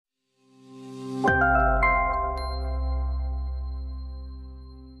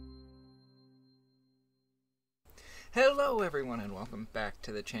Hello everyone and welcome back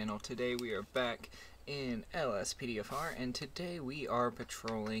to the channel. Today we are back in LSPDFR and today we are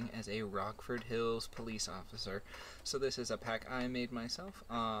patrolling as a Rockford Hills Police Officer. So this is a pack I made myself.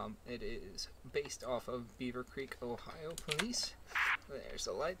 It is based off of Beaver Creek, Ohio Police. There's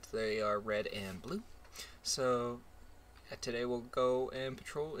the lights. They are red and blue. So today we'll go and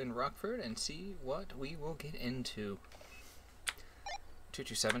patrol in Rockford and see what we will get into.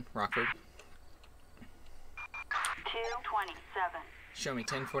 227 Rockford. 227. Show me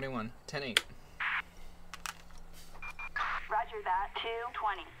 1041, 10-8. Roger that.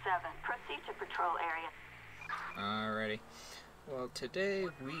 227. Proceed to patrol area. Alrighty. Well, today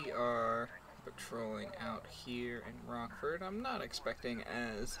we are patrolling out here in Rockford. I'm not expecting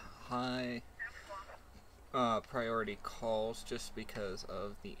as high priority calls just because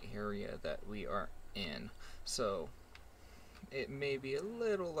of the area that we are in. So it may be a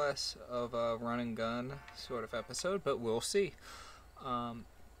little less of a run and gun sort of episode, but we'll see.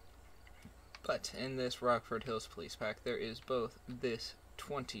 But in this Rockford Hills Police Pack, there is both this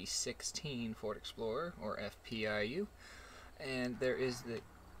 2016 Ford Explorer, or FPIU, and there is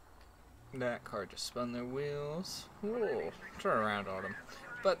that car just spun their wheels. Whoa, turn around on them.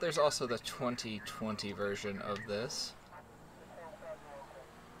 But there's also the 2020 version of this.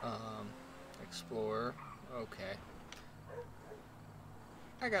 Explorer, okay.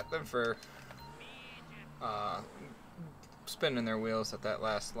 I got them for spinning their wheels at that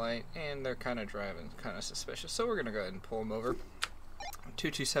last light, and they're kind of driving kind of suspicious, so we're going to go ahead and pull them over.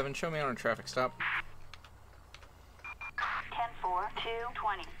 227, show me on a traffic stop. 10-4,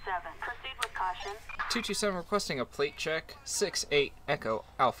 227. Proceed with caution. 227 requesting a plate check. 6-8 Echo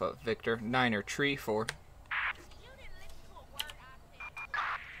Alpha Victor Niner Tree 4.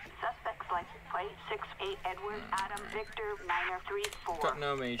 Suspect's license plate 6-8 Edward Adam Victor Niner 3-4. Got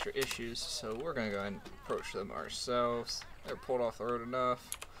no major issues, so we're going to go ahead and approach them ourselves. They're pulled off the road enough.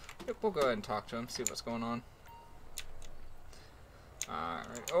 Yep, we'll go ahead and talk to them, see what's going on.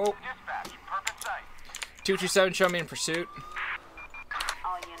 Alright. Oh! 227, show me in pursuit.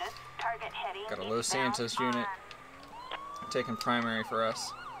 All units, target heading. Got a Los Santos unit taking primary for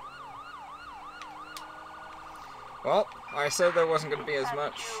us. Well, I said there wasn't going to be as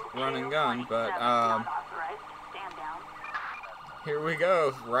much run and gun, but here we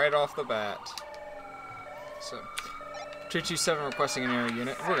go, right off the bat. So, 227 requesting an area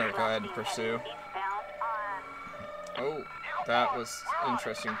unit. We're going to go ahead and pursue. Oh, that was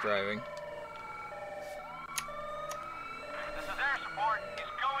interesting driving. This is air support. He's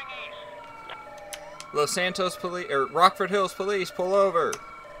going east. Los Santos Police, or Rockford Hills Police, pull over.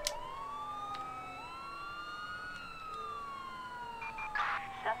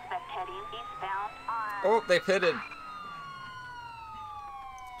 Suspect heading eastbound on. Oh, they pitted.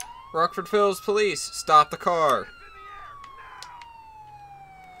 Rockford Hills Police, stop the car.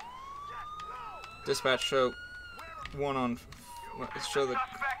 Dispatch, show one on. Show the.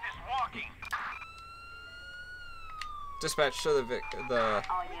 Suspect is walking. Dispatch, show the All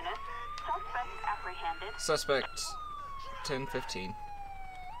units, suspect apprehended. suspect 1015.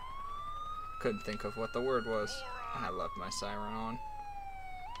 Couldn't think of what the word was. I left my siren on.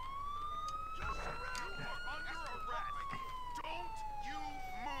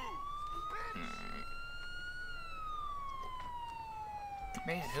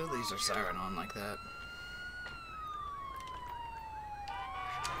 Man, who leaves their siren on like that?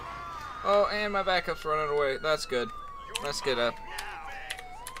 Oh, and my backup's running away. That's good. Let's get a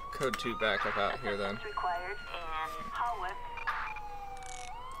code 2 backup out here then. Required in Hollywood.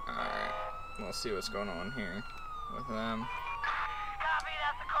 Alright, we'll see what's going on here with them. Copy,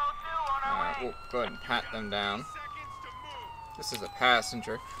 that's the code 2 on our Alright, way. we'll go ahead and pat them down. This is a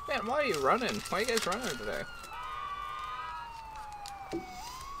passenger. Man, why are you running? Why are you guys running today?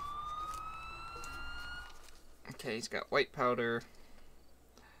 Okay, he's got white powder.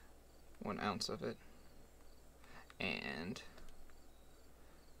 1 ounce of it. And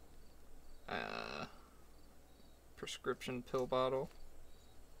prescription pill bottle.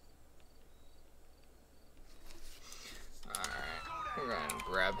 Alright, we're going to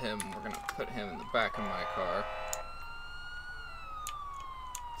grab him. We're going to put him in the back of my car.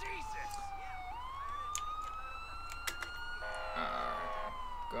 Alright,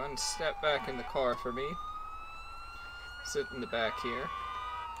 go ahead and step back in the car for me. Sit in the back here.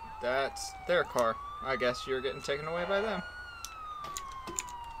 That's their car. I guess you're getting taken away by them.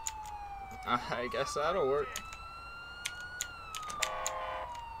 I guess that'll work.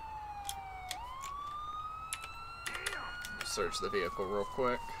 Search the vehicle real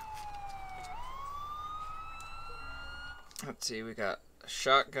quick. Let's see, we got a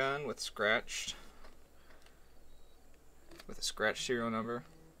shotgun with scratched with a scratch serial number.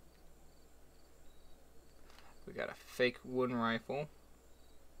 We got a fake wooden rifle.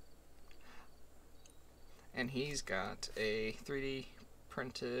 And he's got a 3D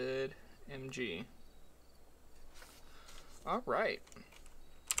printed MG. Alright.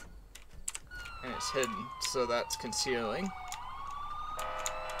 And it's hidden, so that's concealing.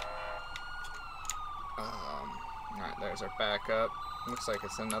 Alright, there's our backup. Looks like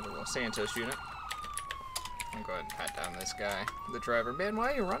it's another little Santos unit. I'll go ahead and pat down this guy, the driver. Man,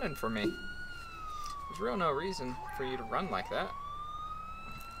 why are you running for me? There's real no reason for you to run like that.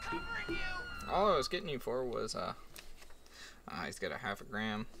 All I was getting you for was, he's got a ½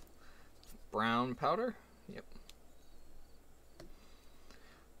 gram brown powder. Yep.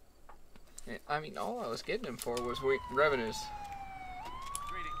 I mean, all I was getting him for was revenues.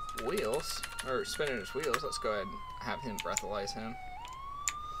 Wheels, or spinning his wheels. Let's go ahead and have him breathalyze him.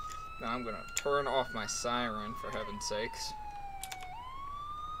 Now I'm gonna turn off my siren, for heaven's sakes.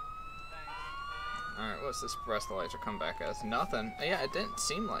 Alright, what's this breathalyzer come back as? Nothing. Yeah, it didn't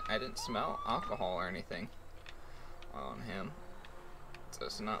seem like, I didn't smell alcohol or anything on him. So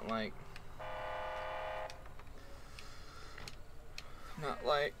it's not like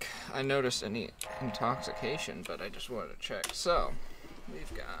I noticed any intoxication, but I just wanted to check. So,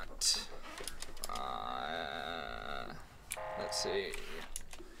 we've got, let's see,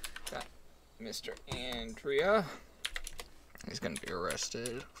 got Mr. Andrea. He's going to be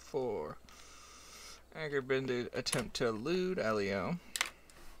arrested for aggravated attempt to elude LEO.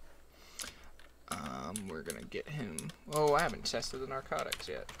 We're going to get him, oh, I haven't tested the narcotics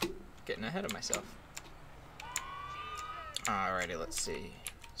yet. Getting ahead of myself. Alrighty, let's see.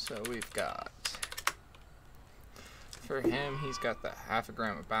 So we've got, for him, he's got the ½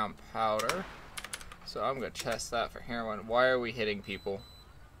 gram of brown powder. So I'm going to test that for heroin. Why are we hitting people?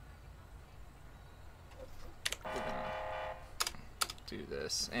 We're going to do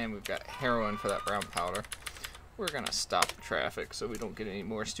this. And we've got heroin for that brown powder. We're going to stop the traffic so we don't get any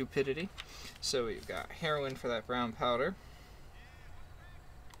more stupidity. So we've got heroin for that brown powder.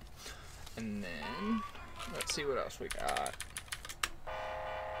 And then, let's see what else we got.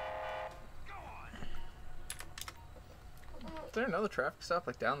 Is there another traffic stop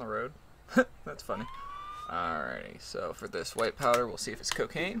like down the road? That's funny. Alrighty, so for this white powder, we'll see if it's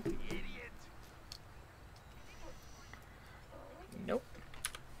cocaine. Nope.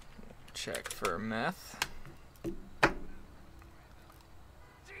 Check for meth.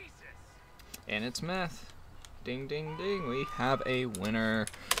 And it's meth. Ding, ding, ding. We have a winner.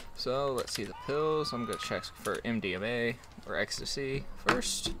 So let's see the pills. I'm going to check for MDMA or ecstasy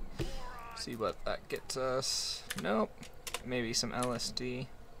first. See what that gets us. Nope. Maybe some LSD.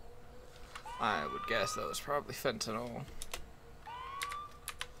 I would guess that was probably fentanyl.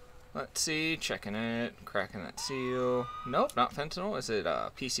 Let's see. Checking it. Cracking that seal. Nope, not fentanyl. Is it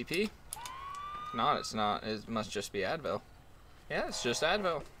PCP? Not, it's not. It must just be Advil. Yeah, it's just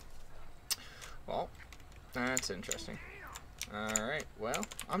Advil. Well, that's interesting. Alright, well,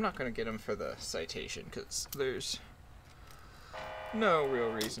 I'm not going to get him for the citation because there's no real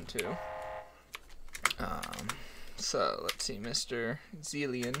reason to. So, let's see, Mr.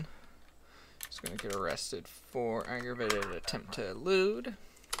 Zelian is going to get arrested for aggravated attempt to elude.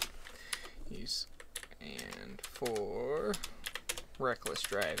 And for reckless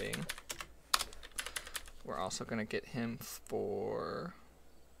driving. We're also going to get him for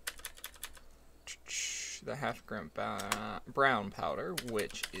the ½ gram brown powder,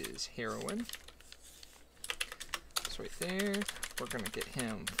 which is heroin. It's right there. We're going to get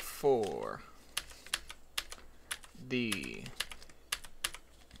him for the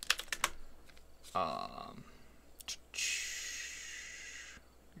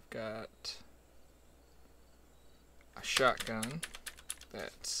we've got a shotgun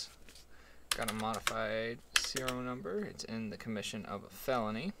that's got a modified serial number. It's in the commission of a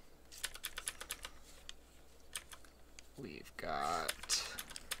felony. We've got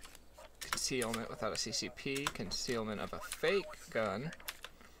concealment without a CCP, concealment of a fake gun,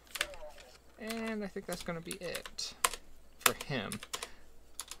 and I think that's going to be it for him.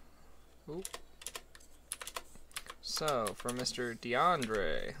 Oop. So, for Mr.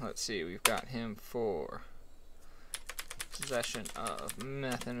 DeAndre, let's see, we've got him for possession of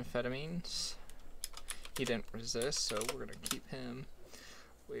methamphetamines. He didn't resist, so we're going to keep him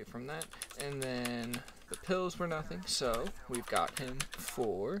away from that. And then the pills were nothing, so we've got him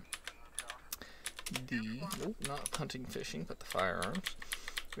for the, not hunting, fishing, but the firearms.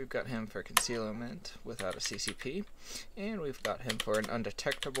 We've got him for concealment without a CCP, and we've got him for an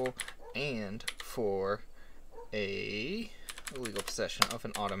undetectable and for a illegal possession of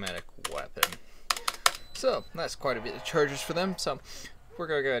an automatic weapon. So that's quite a bit of charges for them. So we're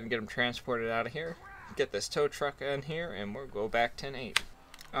gonna go ahead and get them transported out of here. Get this tow truck in here, and we'll go back 10-8.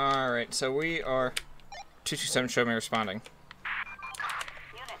 All right, so we are 227. Show me responding.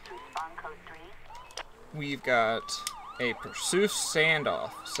 Units respond code 3. We've got a pursuit standoff.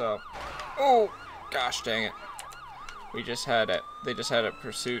 So, oh gosh, dang it! We just had it. They just had a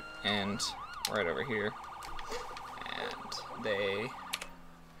pursuit, and right over here, and they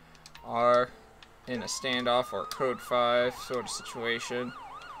are in a standoff or code 5 sort of situation.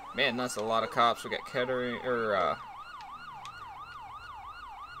 Man, that's a lot of cops. We got Kettering or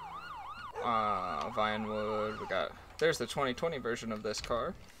Vinewood. We got. There's the 2020 version of this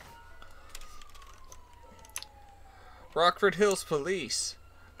car. Rockford Hills Police,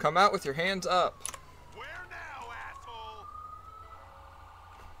 come out with your hands up. Where now, asshole?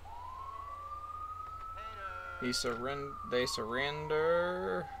 They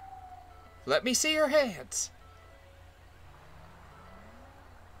surrender. Let me see your hands.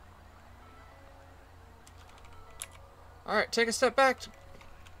 Alright, take a step back.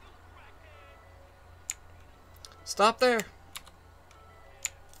 Stop there.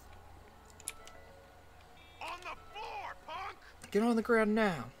 On the floor, punk! Get on the ground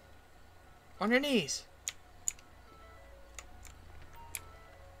now. On your knees.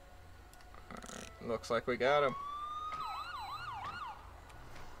 Alright, looks like we got him.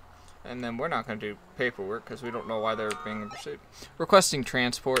 And then we're not going to do paperwork because we don't know why they're being pursued. Requesting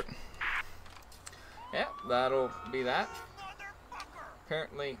transport. Yeah, that'll be that.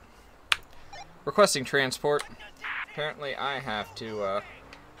 Apparently, requesting transport. Apparently, I have to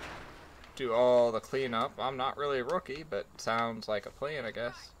do all the cleanup. I'm not really a rookie, but sounds like a plan, I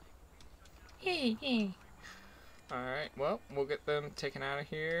guess. Alright, well, we'll get them taken out of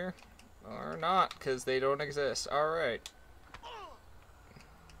here. Or not, because they don't exist. Alright.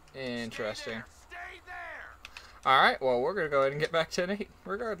 Interesting. Stay there! Alright, well, we're going to go ahead and get back 10-8,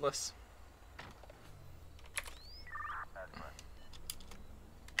 regardless.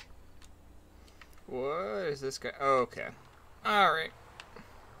 What is this guy? Oh, okay. Alright.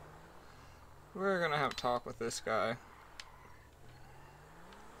 We're going to have a talk with this guy.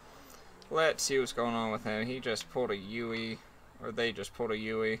 Let's see what's going on with him. He just pulled a UE. Or they just pulled a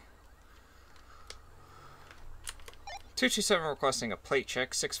UE. 227 requesting a plate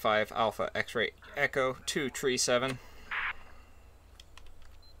check. 65 Alpha X-ray Echo 237.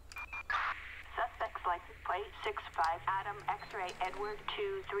 Suspect's license plate 65 Adam X-ray Edward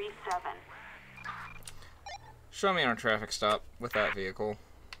 237. Show me on a traffic stop with that vehicle.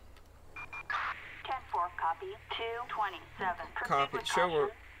 10-4 copy 227. Copy.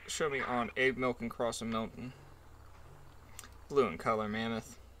 Show me on Abe Milton Crossing Milton. Blue in color,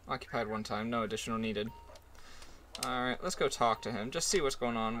 Mammoth. Occupied one time. No additional needed. Alright, let's go talk to him. Just see what's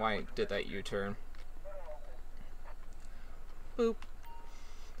going on, why he did that U-turn. Boop.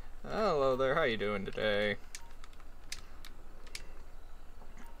 Hello there, how you doing today?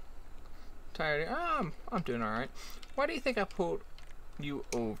 Tired? I'm doing alright. Why do you think I pulled you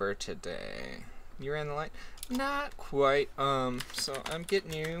over today? You ran the light? Not quite. So I'm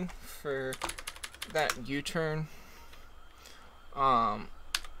getting you for that U-turn.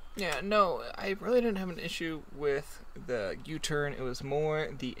 Yeah, no, I really didn't have an issue with the U-turn. It was more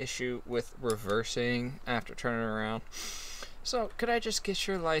the issue with reversing after turning around. So, could I just get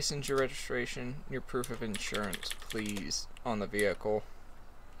your license, your registration, your proof of insurance, please, on the vehicle?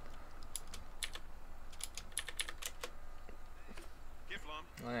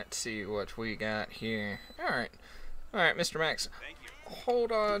 Let's see what we got here. Alright, Mr. Max. Thank you.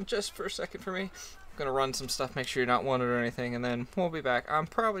 Hold on just for a second for me. I'm gonna run some stuff, make sure you're not wanted or anything, and then we'll be back. I'm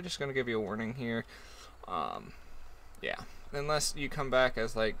probably just gonna give you a warning here. Yeah, unless you come back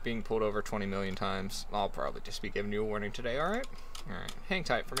as like being pulled over 20 million times, I'll probably just be giving you a warning today. Alright, hang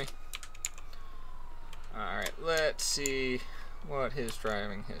tight for me. Alright, let's see what his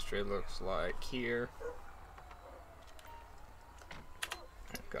driving history looks like here.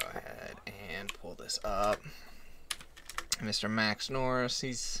 Go ahead and pull this up. Mr. Max Norris,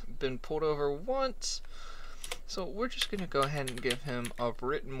 he's been pulled over once, so we're just gonna go ahead and give him a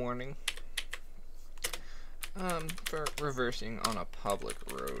written warning for reversing on a public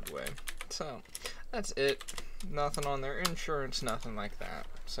roadway. So that's it. Nothing on their insurance, nothing like that.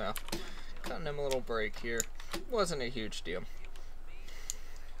 So cutting him a little break here. Wasn't a huge deal.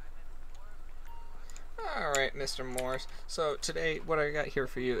 Alright, Mr. Morris. So today what I got here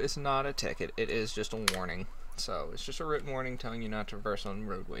for you is not a ticket, it is just a warning. So it's just a written warning telling you not to reverse on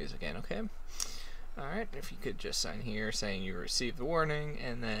roadways again, okay? Alright, if you could just sign here saying you received the warning,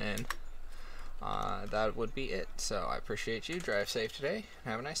 and then that would be it. So I appreciate you. Drive safe today.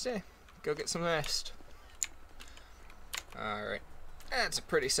 Have a nice day. Go get some rest. Alright. That's a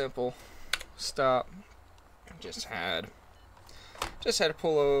pretty simple stop. Just had to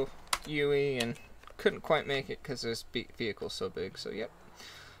pull a UE and couldn't quite make it because this vehicle's so big. So yep.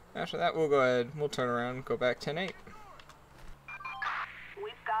 After that, we'll go ahead. We'll turn around and go back 10-8.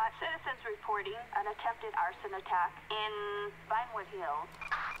 We've got citizens reporting an attempted arson attack in Vinewood Hills.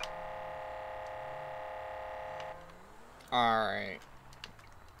 Alright.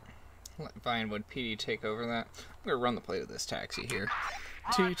 Let Vinewood PD take over that. I'm going to run the plate of this taxi here.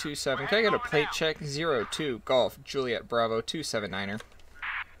 227. Can I get a plate check? 02 Golf Juliet Bravo 279er.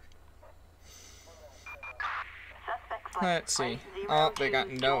 Let's see. Oh, they got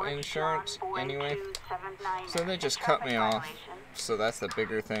no insurance anyway. So they just cut me off. So that's the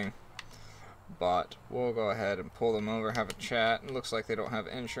bigger thing. But we'll go ahead and pull them over, have a chat. It looks like they don't have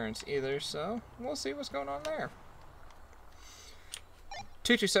insurance either, so we'll see what's going on there.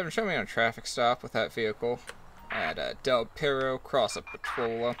 227, show me on a traffic stop with that vehicle at Del Perro, cross of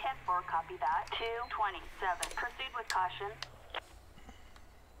Patola. 10-4, copy that. 227, proceed with caution.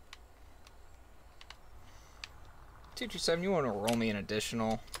 227, you want to roll me an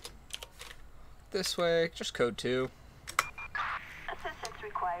additional this way, just code 2. Assistance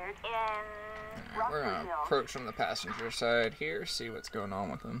required in Right, we're Rockford going to Hills. approach from the passenger side here, see what's going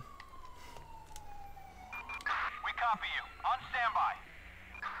on with them. We copy you. On standby.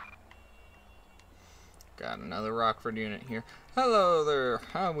 Got another Rockford unit here. Hello there,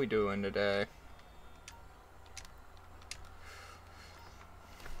 how we doing today?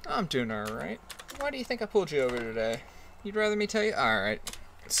 I'm doing alright. Why do you think I pulled you over today? You'd rather me tell you? Alright.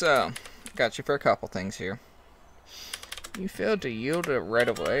 So, got you for a couple things here. You failed to yield it right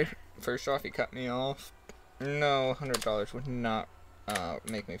away. First off, you cut me off. No, $100 would not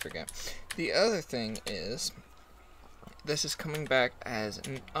make me forget. The other thing is, this is coming back as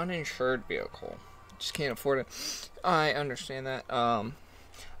an uninsured vehicle. Just can't afford it. I understand that. I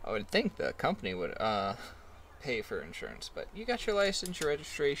would think the company would pay for insurance, but you got your license, your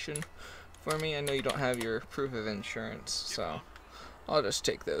registration for me. I know you don't have your proof of insurance, so I'll just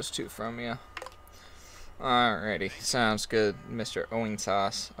take those two from you. Alrighty, sounds good, Mr. Owing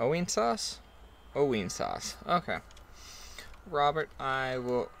Sauce. Owing Sauce? Owing Sauce. Okay. Robert,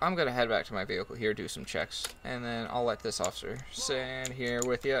 I'm gonna head back to my vehicle here, do some checks, and then I'll let this officer stand here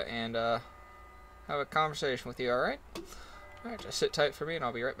with you and have a conversation with you, alright? Alright, just sit tight for me and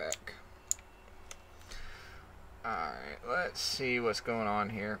I'll be right back. Alright, let's see what's going on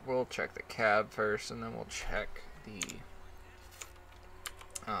here. We'll check the cab first, and then we'll check the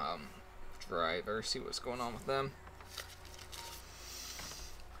driver, see what's going on with them.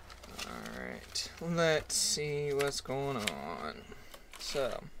 Alright, let's see what's going on.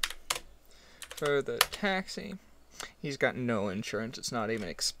 So, for the taxi, he's got no insurance. It's not even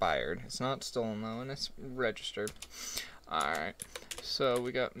expired. It's not stolen though, and it's registered. Alright, so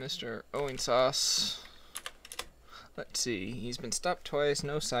we got Mr. Owing Sauce. Let's see, he's been stopped twice,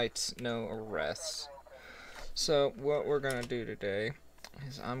 no cites, no arrests. So what we're going to do today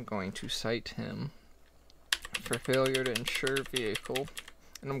is I'm going to cite him for failure to insure vehicle,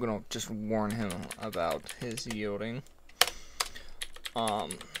 and I'm going to just warn him about his yielding,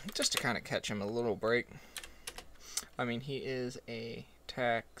 just to kind of catch him a little break. I mean, he is a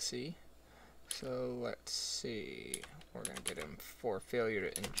taxi, so let's see. We're going to get him for failure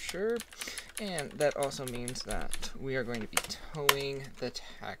to insure, and that also means that we are going to be towing the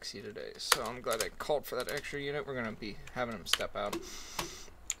taxi today. So I'm glad I called for that extra unit. We're going to be having him step out,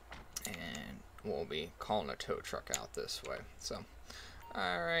 and we'll be calling a tow truck out this way. So,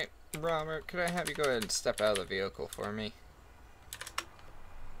 alright, Robert, could I have you go ahead and step out of the vehicle for me?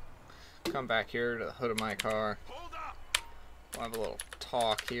 Come back here to the hood of my car. We'll have a little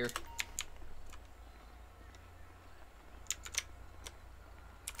talk here.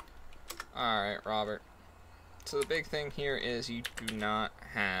 Alright, Robert. So the big thing here is you do not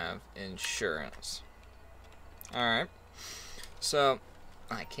have insurance. Alright. So,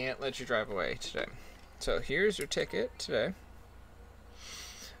 I can't let you drive away today. So here's your ticket today.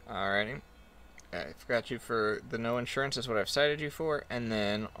 Alrighty. I forgot you for the no insurance is what I've cited you for. And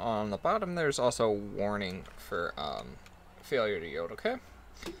then on the bottom there's also a warning for failure to yield, okay?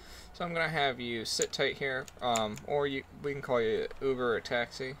 So I'm going to have you sit tight here. Or we can call you Uber or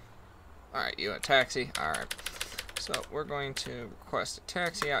taxi. Alright, you a taxi? Alright. So we're going to request a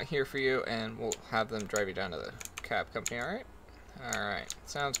taxi out here for you, and we'll have them drive you down to the cab company, alright? Alright,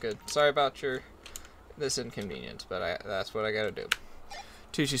 sounds good. Sorry about this inconvenience, but that's what I gotta do.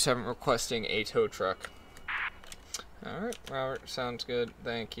 227 requesting a tow truck. Alright, Robert, sounds good.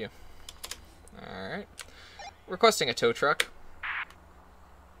 Thank you. Alright. Requesting a tow truck.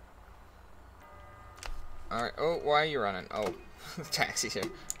 Alright. Oh, why are you running? Oh, the taxi's here.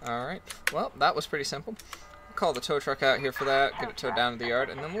 Alright. Well, that was pretty simple. Call the tow truck out here for that, get it towed down to the yard,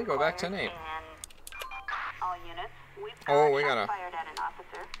 and then we'll go back to Nate. All units, we've Oh, we shots gotta... fired at an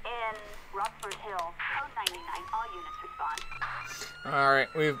officer in Rockford Hills. Code 99, all units respond. Alright,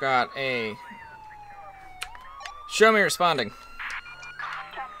 we've got a... Show me responding. 10-4,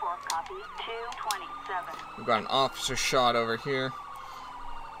 copy, 227. We've got an officer shot over here.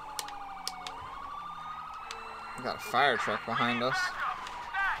 We've got a fire truck behind us.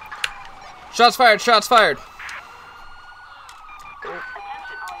 Shots fired! Shots fired! Attention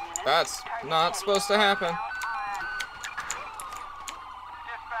all units. That's not supposed to happen.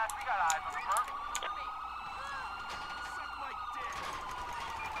 Dispatch, we got eyes on the merc.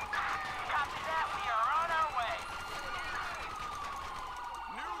 Copy that, we are on our way.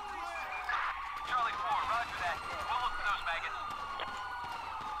 Charlie 4, roger that. We'll look for those maggots.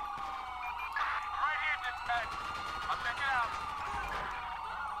 Right here, dispatch. I'll check it out.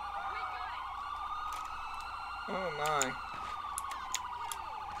 Oh my.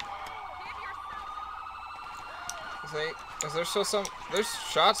 Is there still some... There's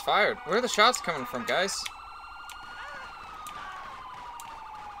shots fired. Where are the shots coming from, guys?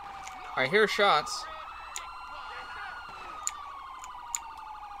 I hear shots.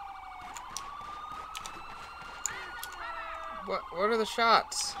 What are the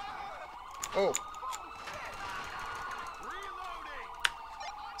shots? Oh.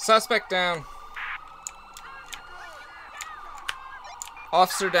 Suspect down.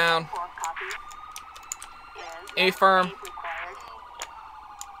 Officer down. 4 copy. A firm.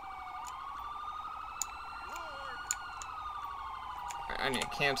 I need to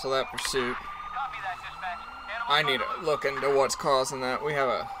cancel that pursuit. Copy that, dispatch. I need to look into what's causing that.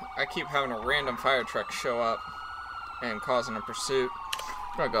 I keep having a random fire truck show up and causing a pursuit.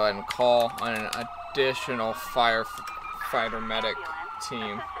 I'm gonna go ahead and call on an additional firefighter medic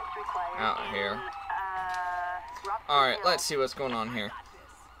team out here. Alright, let's see what's going on here.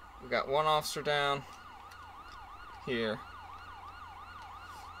 We got one officer down here.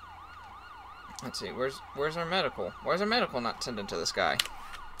 Let's see, where's our medical? Why is our medical not tending to this guy?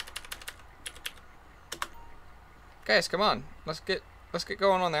 Guys, come on. Let's get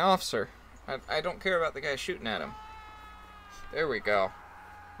going on the officer. I don't care about the guy shooting at him. There we go.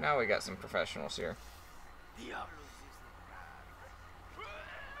 Now we got some professionals here.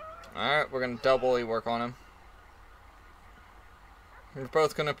 Alright, we're gonna doubly work on him. We're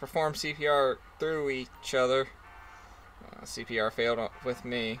both gonna perform CPR through each other. CPR failed with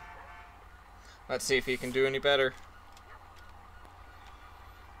me. Let's see if he can do any better.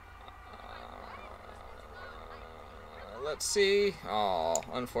 Let's see. Oh,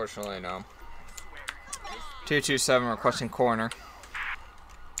 unfortunately, no. 227 requesting coroner.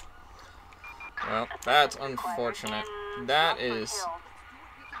 Well, that's unfortunate. That is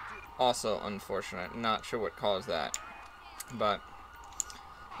also unfortunate. Not sure what caused that. But,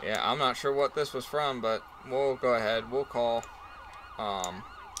 yeah, I'm not sure what this was from, but we'll go ahead. We'll call,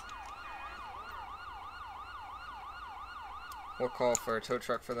 we'll call for a tow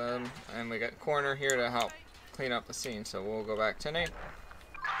truck for them. And we got coroner here to help clean up the scene, so we'll go back to Nate.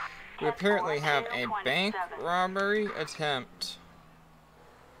 We apparently have a bank robbery attempt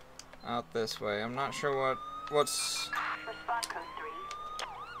out this way. I'm not sure what's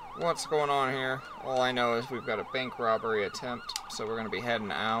going on here. All I know is we've got a bank robbery attempt, so we're going to be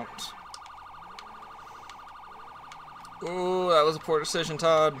heading out. Ooh, that was a poor decision,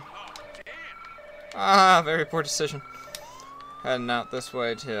 Todd. Ah, very poor decision. Heading out this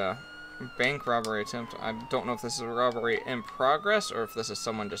way to bank robbery attempt. I don't know if this is a robbery in progress or if this is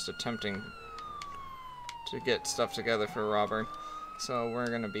someone just attempting to get stuff together for a robbery. So we're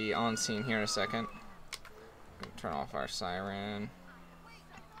going to be on scene here in a second. Turn off our siren.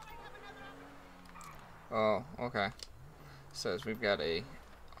 Oh, okay. Says we've got a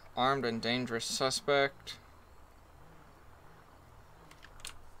armed and dangerous suspect.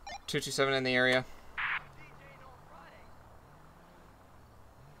 227 in the area.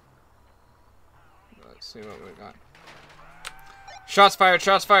 Let's see what we got. Shots fired,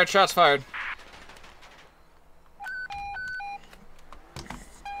 shots fired, shots fired.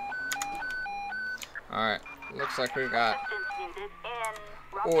 Alright, looks like we got...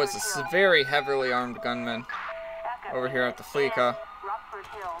 Oh, it's a very heavily armed gunman over here at the Fleet. Rockford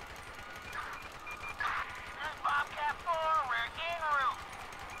Hills.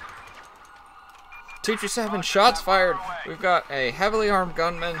 227, shots fired. We've got a heavily armed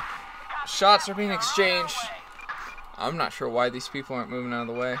gunman. Shots are being exchanged. I'm not sure why these people aren't moving out of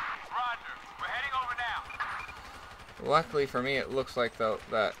the way. Roger. We're heading over now. Luckily for me, it looks like, though,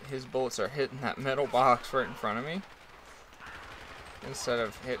 that his bullets are hitting that metal box right in front of me instead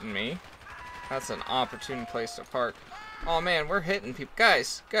of hitting me. That's an opportune place to park. Oh man, we're hitting people.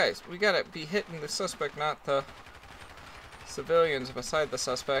 Guys, we gotta be hitting the suspect, not the civilians beside the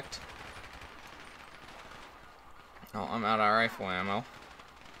suspect. Oh, I'm out of rifle ammo.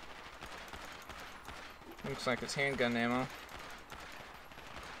 Looks like it's handgun ammo.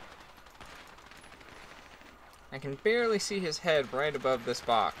 I can barely see his head right above this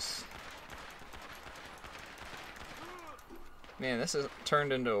box. Man, this has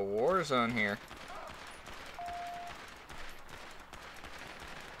turned into a war zone here.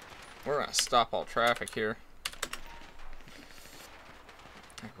 We're gonna stop all traffic here.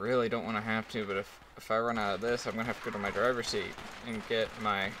 I really don't want to have to, but if I run out of this, I'm gonna have to go to my driver's seat and get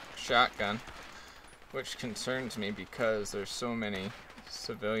my shotgun, which concerns me because there's so many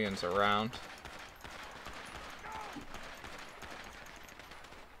civilians around.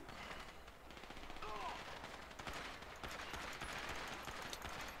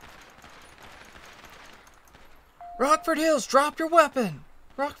 Rockford Hills, drop your weapon!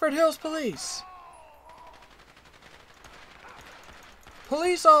 Rockford Hills Police!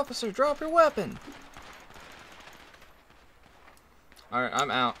 Police officer, drop your weapon! Alright,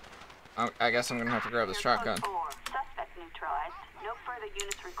 I'm out. I guess I'm gonna have to grab the shotgun. Suspect neutralized. No further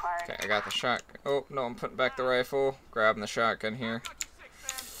units required. Okay, I got the shotgun. Oh, no, I'm putting back the rifle. Grabbing the shotgun here.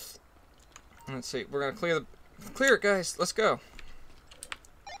 Let's see, we're gonna clear it, guys. Let's go.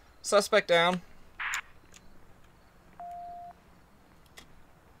 Suspect down.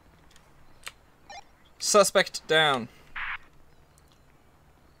 Suspect down.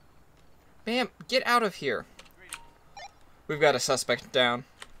 Bam, get out of here. We've got a suspect down.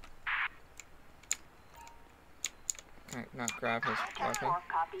 Can I not grab his weapon?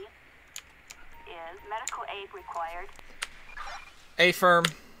 Copy. Is medical aid required? A-firm.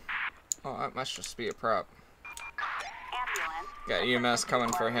 Oh, that must just be a prop. Ambulance. Got EMS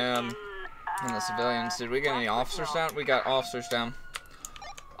coming for him and the civilians. Did we get any officers down? We got officers down.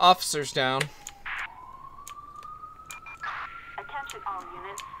 Officers down. Attention all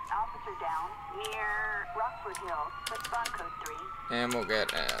units. Officer down near Rockford Hills. Response code 3. And we'll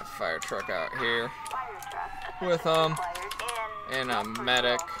get a fire truck out here Fire truck. with and a Rockford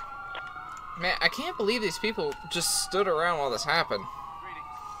medic. Hills. Man, I can't believe these people just stood around while this happened.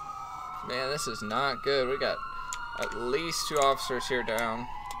 Man, this is not good. We got at least 2 officers here down.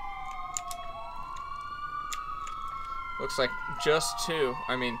 Looks like just 2.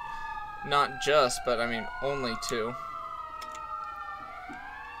 I mean, not just, but I mean only 2.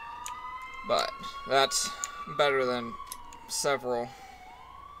 But that's better than several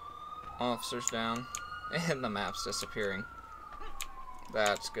officers down. And the map's disappearing.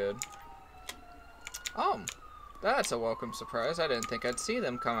 That's good. Oh, that's a welcome surprise. I didn't think I'd see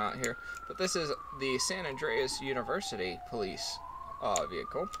them come out here. But this is the San Andreas University police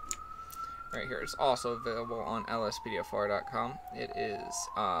vehicle. Right here. It's also available on LSPDFR.com. It is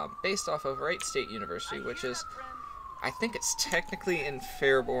based off of Wright State University, which is, I think it's technically in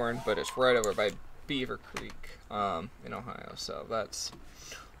Fairborn, but it's right over by Beaver Creek in Ohio. So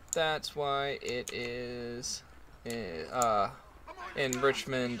that's why it is in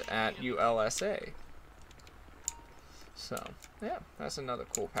Richmond at ULSA. So, yeah, that's another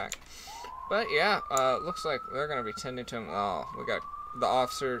cool pack. But, yeah, looks like they're going to be tending to him. Oh, we got the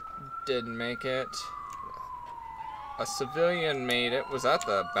officer didn't make it. A civilian made it. Was that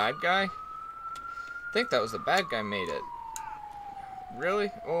the bad guy? I think that was the bad guy made it. Really?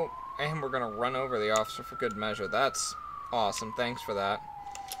 Oh, and we're going to run over the officer for good measure. That's awesome. Thanks for that.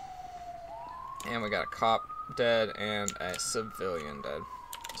 And we got a cop dead and a civilian dead.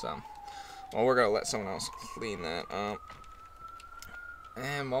 So, well, we're going to let someone else clean that up.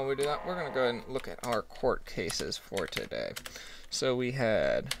 And while we do that, we're going to go ahead and look at our court cases for today. So we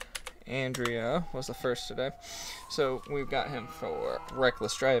had Andrea was the first today. So we've got him for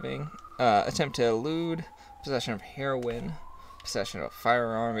reckless driving, attempt to elude, possession of heroin, possession of a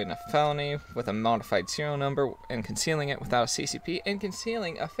firearm in a felony with a modified serial number, and concealing it without a CCP, and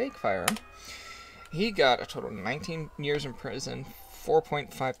concealing a fake firearm. He got a total of 19 years in prison,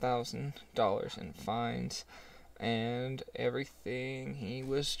 $4.5 thousand in fines, and everything he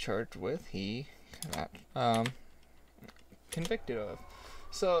was charged with, he got convicted of.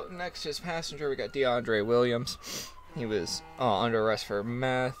 So next is passenger. We got DeAndre Williams. He was under arrest for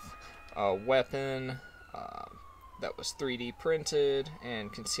meth, a weapon that was 3D printed,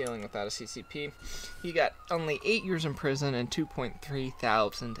 and concealing without a CCP. He got only 8 years in prison and $2.3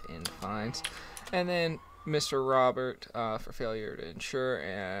 thousand in fines. And then Mr. Robert for failure to insure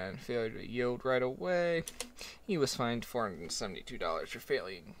and failure to yield right away. He was fined $472 for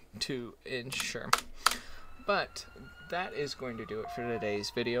failing to insure. But that is going to do it for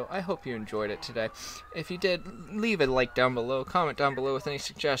today's video. I hope you enjoyed it today. If you did, leave a like down below, comment down below with any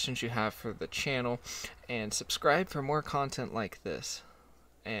suggestions you have for the channel, and subscribe for more content like this.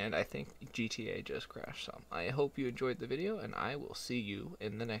 And I think GTA just crashed, so I hope you enjoyed the video, and I will see you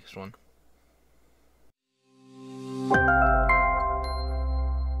in the next one.